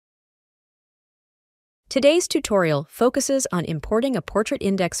Today's tutorial focuses on importing a portrait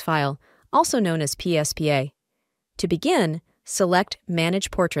index file, also known as PSPA. To begin, select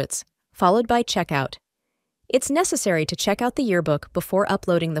Manage Portraits, followed by Checkout. It's necessary to check out the yearbook before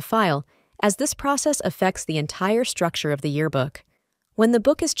uploading the file, as this process affects the entire structure of the yearbook. When the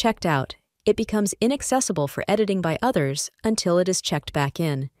book is checked out, it becomes inaccessible for editing by others until it is checked back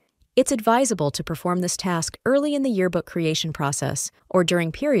in. It's advisable to perform this task early in the yearbook creation process or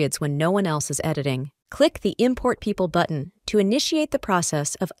during periods when no one else is editing. Click the Import People button to initiate the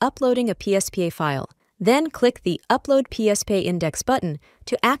process of uploading a PSPA file. Then click the Upload PSPA Index button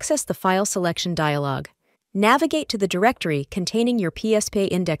to access the file selection dialog. Navigate to the directory containing your PSPA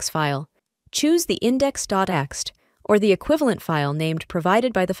index file. Choose the index.txt or the equivalent file named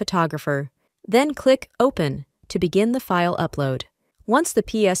provided by the photographer. Then click Open to begin the file upload. Once the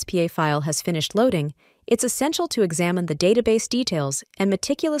PSPA file has finished loading, it's essential to examine the database details and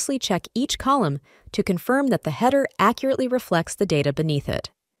meticulously check each column to confirm that the header accurately reflects the data beneath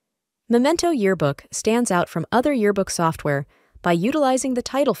it. Memento Yearbook stands out from other yearbook software by utilizing the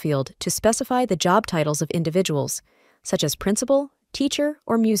title field to specify the job titles of individuals, such as principal, teacher,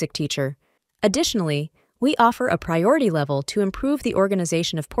 or music teacher. Additionally, we offer a priority level to improve the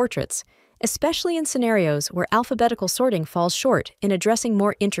organization of portraits, especially in scenarios where alphabetical sorting falls short in addressing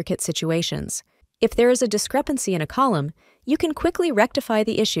more intricate situations. If there is a discrepancy in a column, you can quickly rectify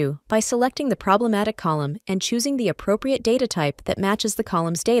the issue by selecting the problematic column and choosing the appropriate data type that matches the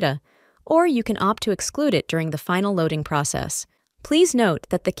column's data, or you can opt to exclude it during the final loading process. Please note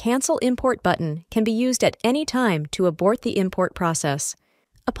that the Cancel Import button can be used at any time to abort the import process.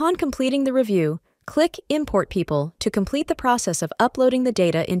 Upon completing the review, click Import People to complete the process of uploading the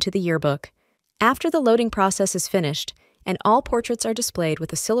data into the yearbook. After the loading process is finished, and all portraits are displayed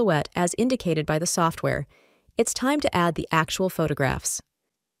with a silhouette as indicated by the software, it's time to add the actual photographs.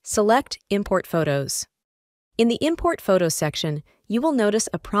 Select Import Photos. In the Import Photos section, you will notice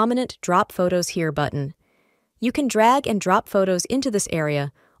a prominent Drop Photos Here button. You can drag and drop photos into this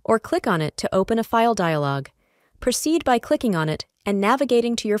area or click on it to open a file dialog. Proceed by clicking on it and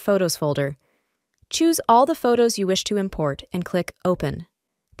navigating to your Photos folder. Choose all the photos you wish to import and click Open.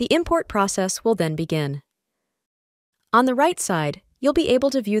 The import process will then begin. On the right side, you'll be able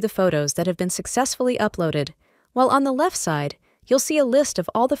to view the photos that have been successfully uploaded, while on the left side, you'll see a list of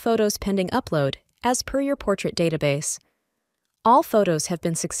all the photos pending upload as per your portrait database. All photos have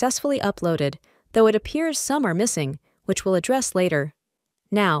been successfully uploaded, though it appears some are missing, which we'll address later.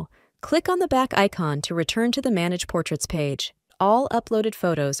 Now, click on the back icon to return to the Manage Portraits page. All uploaded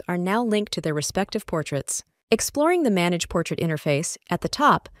photos are now linked to their respective portraits. Exploring the Manage Portrait interface, at the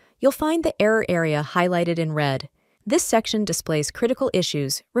top, you'll find the error area highlighted in red. This section displays critical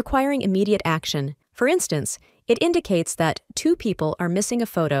issues requiring immediate action. For instance, it indicates that 2 people are missing a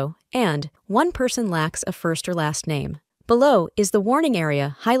photo and 1 person lacks a first or last name. Below is the warning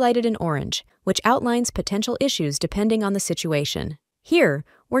area highlighted in orange, which outlines potential issues depending on the situation. Here,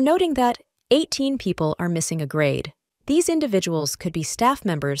 we're noting that 18 people are missing a grade. These individuals could be staff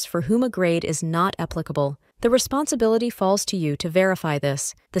members for whom a grade is not applicable. The responsibility falls to you to verify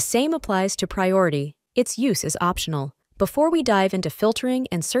this. The same applies to priority. Its use is optional. Before we dive into filtering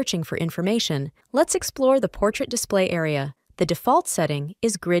and searching for information, let's explore the portrait display area. The default setting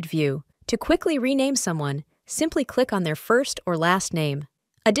is Grid View. To quickly rename someone, simply click on their first or last name.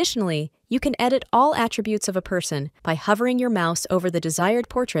 Additionally, you can edit all attributes of a person by hovering your mouse over the desired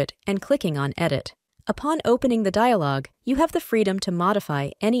portrait and clicking on Edit. Upon opening the dialog, you have the freedom to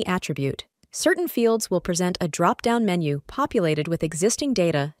modify any attribute. Certain fields will present a drop-down menu populated with existing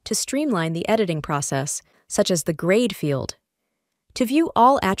data to streamline the editing process, such as the Grade field. To view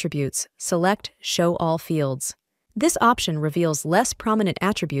all attributes, select Show All Fields. This option reveals less prominent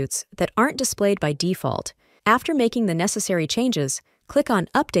attributes that aren't displayed by default. After making the necessary changes, click on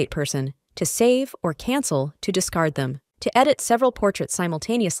Update Person to save or cancel to discard them. To edit several portraits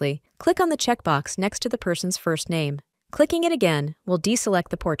simultaneously, click on the checkbox next to the person's first name. Clicking it again will deselect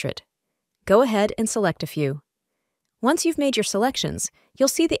the portrait. Go ahead and select a few. Once you've made your selections, you'll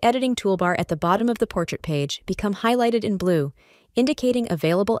see the editing toolbar at the bottom of the portrait page become highlighted in blue, indicating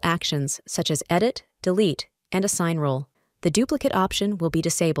available actions such as Edit, Delete, and Assign Role. The duplicate option will be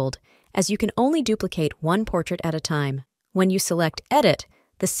disabled, as you can only duplicate one portrait at a time. When you select Edit,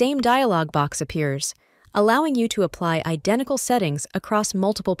 the same dialog box appears, allowing you to apply identical settings across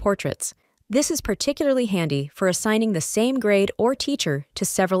multiple portraits. This is particularly handy for assigning the same grade or teacher to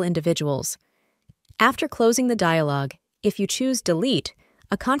several individuals. After closing the dialog, if you choose Delete,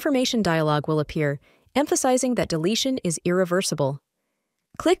 a confirmation dialog will appear, emphasizing that deletion is irreversible.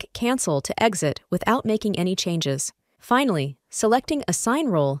 Click Cancel to exit without making any changes. Finally, selecting Assign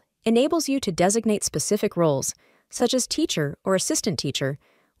Role enables you to designate specific roles, such as teacher or assistant teacher,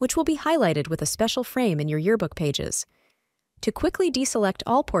 which will be highlighted with a special frame in your yearbook pages. To quickly deselect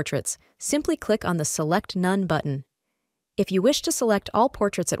all portraits, simply click on the Select None button. If you wish to select all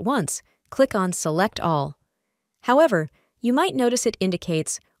portraits at once, click on Select All. However, you might notice it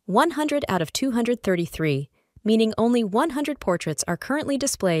indicates 100 out of 233, meaning only 100 portraits are currently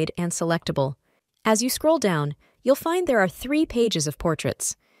displayed and selectable. As you scroll down, you'll find there are 3 pages of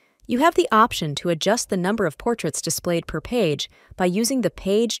portraits. You have the option to adjust the number of portraits displayed per page by using the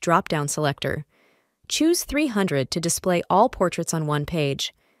Page drop-down selector. Choose 300 to display all portraits on one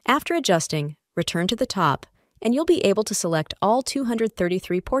page. After adjusting, return to the top, and you'll be able to select all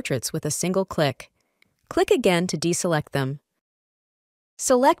 233 portraits with a single click. Click again to deselect them.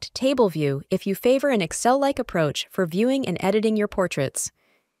 Select Table View if you favor an Excel-like approach for viewing and editing your portraits.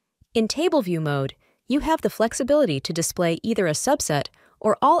 In Table View mode, you have the flexibility to display either a subset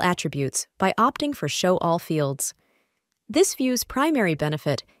or all attributes by opting for Show All fields. This view's primary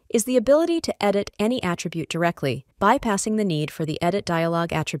benefit is the ability to edit any attribute directly, bypassing the need for the Edit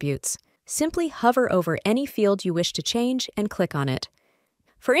dialog attributes. Simply hover over any field you wish to change and click on it.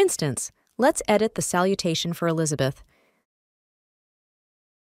 For instance, let's edit the salutation for Elizabeth.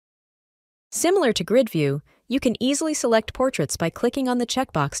 Similar to Grid View, you can easily select portraits by clicking on the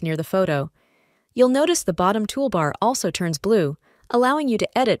checkbox near the photo. You'll notice the bottom toolbar also turns blue, allowing you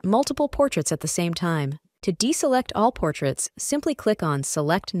to edit multiple portraits at the same time. To deselect all portraits, simply click on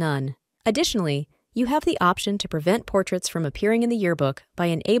Select None. Additionally, you have the option to prevent portraits from appearing in the yearbook by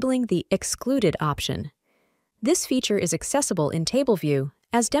enabling the Excluded option. This feature is accessible in Table View,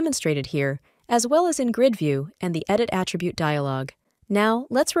 as demonstrated here, as well as in Grid View and the Edit Attribute dialog. Now,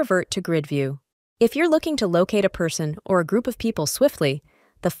 let's revert to Grid View. If you're looking to locate a person or a group of people swiftly,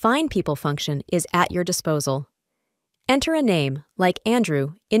 the Find People function is at your disposal. Enter a name, like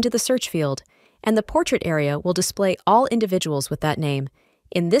Andrew, into the search field, and the portrait area will display all individuals with that name.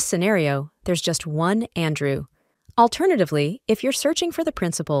 In this scenario, there's just one Andrew. Alternatively, if you're searching for the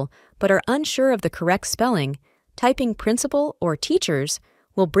principal but are unsure of the correct spelling, typing principal or teachers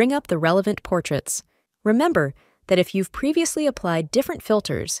will bring up the relevant portraits. Remember that if you've previously applied different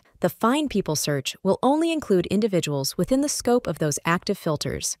filters, the Find People search will only include individuals within the scope of those active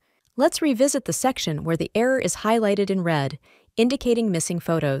filters. Let's revisit the section where the error is highlighted in red, indicating missing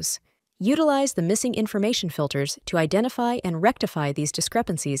photos. Utilize the missing information filters to identify and rectify these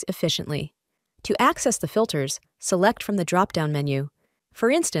discrepancies efficiently. To access the filters, select from the drop-down menu.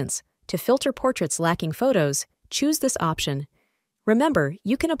 For instance, to filter portraits lacking photos, choose this option. Remember,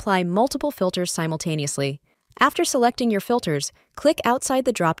 you can apply multiple filters simultaneously. After selecting your filters, click outside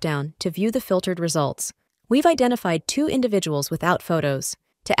the drop-down to view the filtered results. We've identified 2 individuals without photos.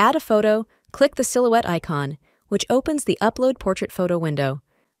 To add a photo, click the silhouette icon, which opens the Upload Portrait Photo window.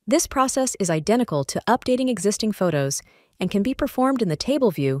 This process is identical to updating existing photos and can be performed in the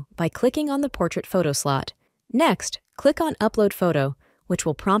table view by clicking on the Portrait Photo slot. Next, click on Upload Photo, which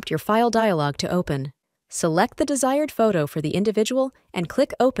will prompt your file dialog to open. Select the desired photo for the individual and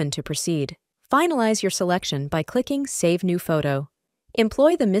click Open to proceed. Finalize your selection by clicking Save New Photo.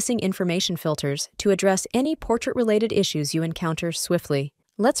 Employ the missing information filters to address any portrait-related issues you encounter swiftly.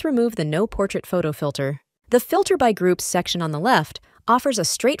 Let's remove the No Portrait Photo filter. The Filter by Groups section on the left offers a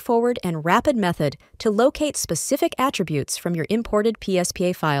straightforward and rapid method to locate specific attributes from your imported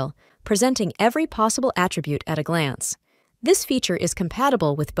PSPA file, presenting every possible attribute at a glance. This feature is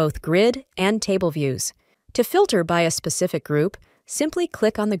compatible with both grid and table views. To filter by a specific group, simply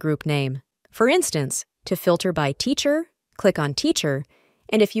click on the group name. For instance, to filter by teacher, click on Teacher,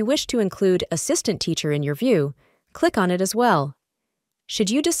 and if you wish to include Assistant Teacher in your view, click on it as well. Should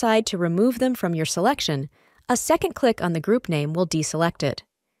you decide to remove them from your selection, a second click on the group name will deselect it.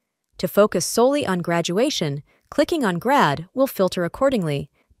 To focus solely on graduation, clicking on Grad will filter accordingly,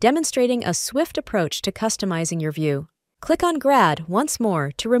 demonstrating a swift approach to customizing your view. Click on Grad once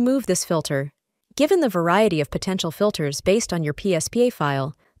more to remove this filter. Given the variety of potential filters based on your PSPA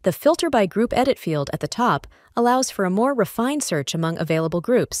file, the Filter by Group Edit field at the top allows for a more refined search among available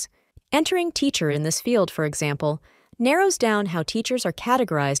groups. Entering Teacher in this field, for example, narrows down how teachers are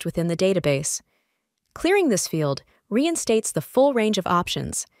categorized within the database. Clearing this field reinstates the full range of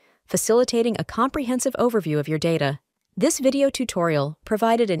options, facilitating a comprehensive overview of your data. This video tutorial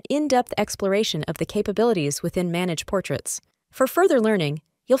provided an in-depth exploration of the capabilities within Manage Portraits. For further learning,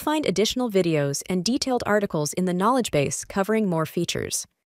 you'll find additional videos and detailed articles in the knowledge base covering more features.